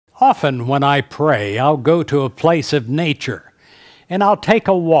Often when I pray, I'll go to a place of nature and I'll take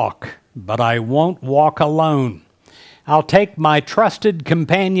a walk, but I won't walk alone. I'll take my trusted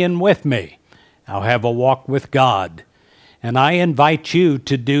companion with me. I'll have a walk with God, and I invite you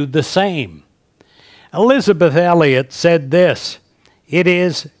to do the same. Elizabeth Elliot said this, "It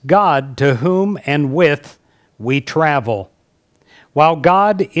is God to whom and with we travel. While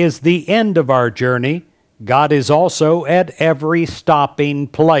God is the end of our journey, God is also at every stopping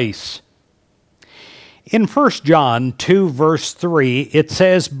place." In 1 John 2, verse 3, it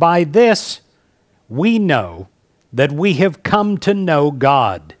says, "By this we know that we have come to know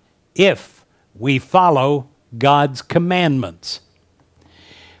God, if we follow God's commandments."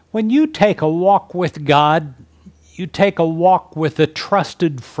 When you take a walk with God, you take a walk with a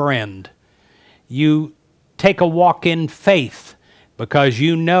trusted friend. You take a walk in faith because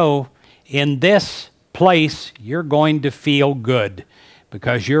you know in this place you're going to feel good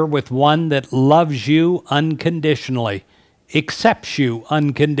because you're with one that loves you unconditionally, accepts you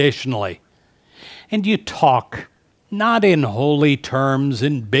unconditionally. And you talk, not in holy terms,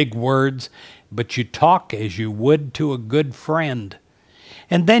 in big words, but you talk as you would to a good friend.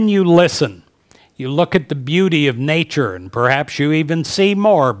 And then you listen. You look at the beauty of nature, and perhaps you even see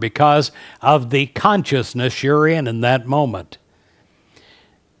more because of the consciousness you're in that moment.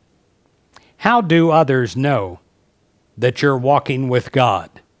 How do others know that you're walking with God?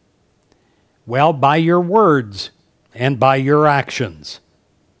 Well, by your words and by your actions.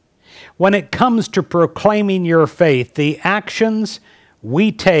 When it comes to proclaiming your faith, the actions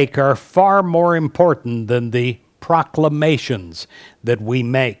we take are far more important than the proclamations that we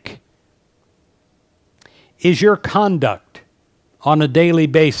make. Is your conduct on a daily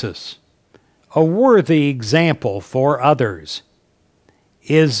basis a worthy example for others?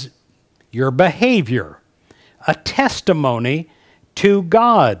 Is your behavior a testimony to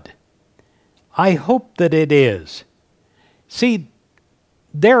God? I hope that it is. See,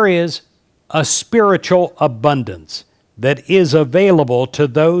 there is a spiritual abundance that is available to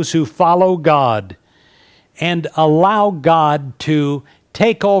those who follow God and allow God to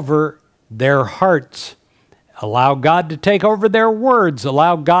take over their hearts, allow God to take over their words,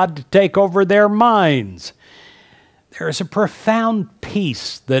 allow God to take over their minds. There is a profound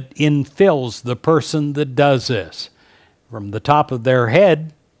peace that infills the person that does this, from the top of their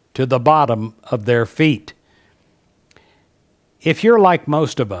head to the bottom of their feet. If you're like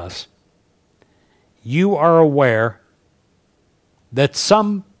most of us, you are aware that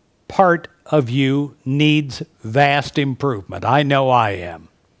some part of you needs vast improvement. I know I am.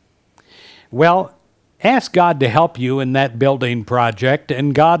 Well, ask God to help you in that building project,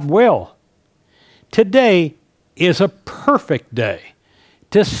 and God will. Today is a perfect day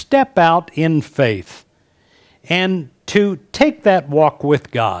to step out in faith and to take that walk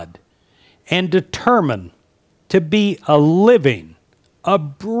with God and determine to be a living, a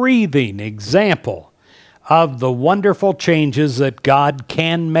breathing example of the wonderful changes that God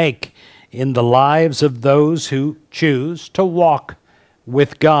can make in the lives of those who choose to walk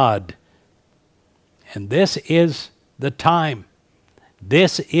with God. And this is the time.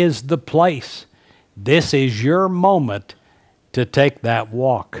 This is the place. This is your moment to take that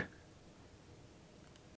walk.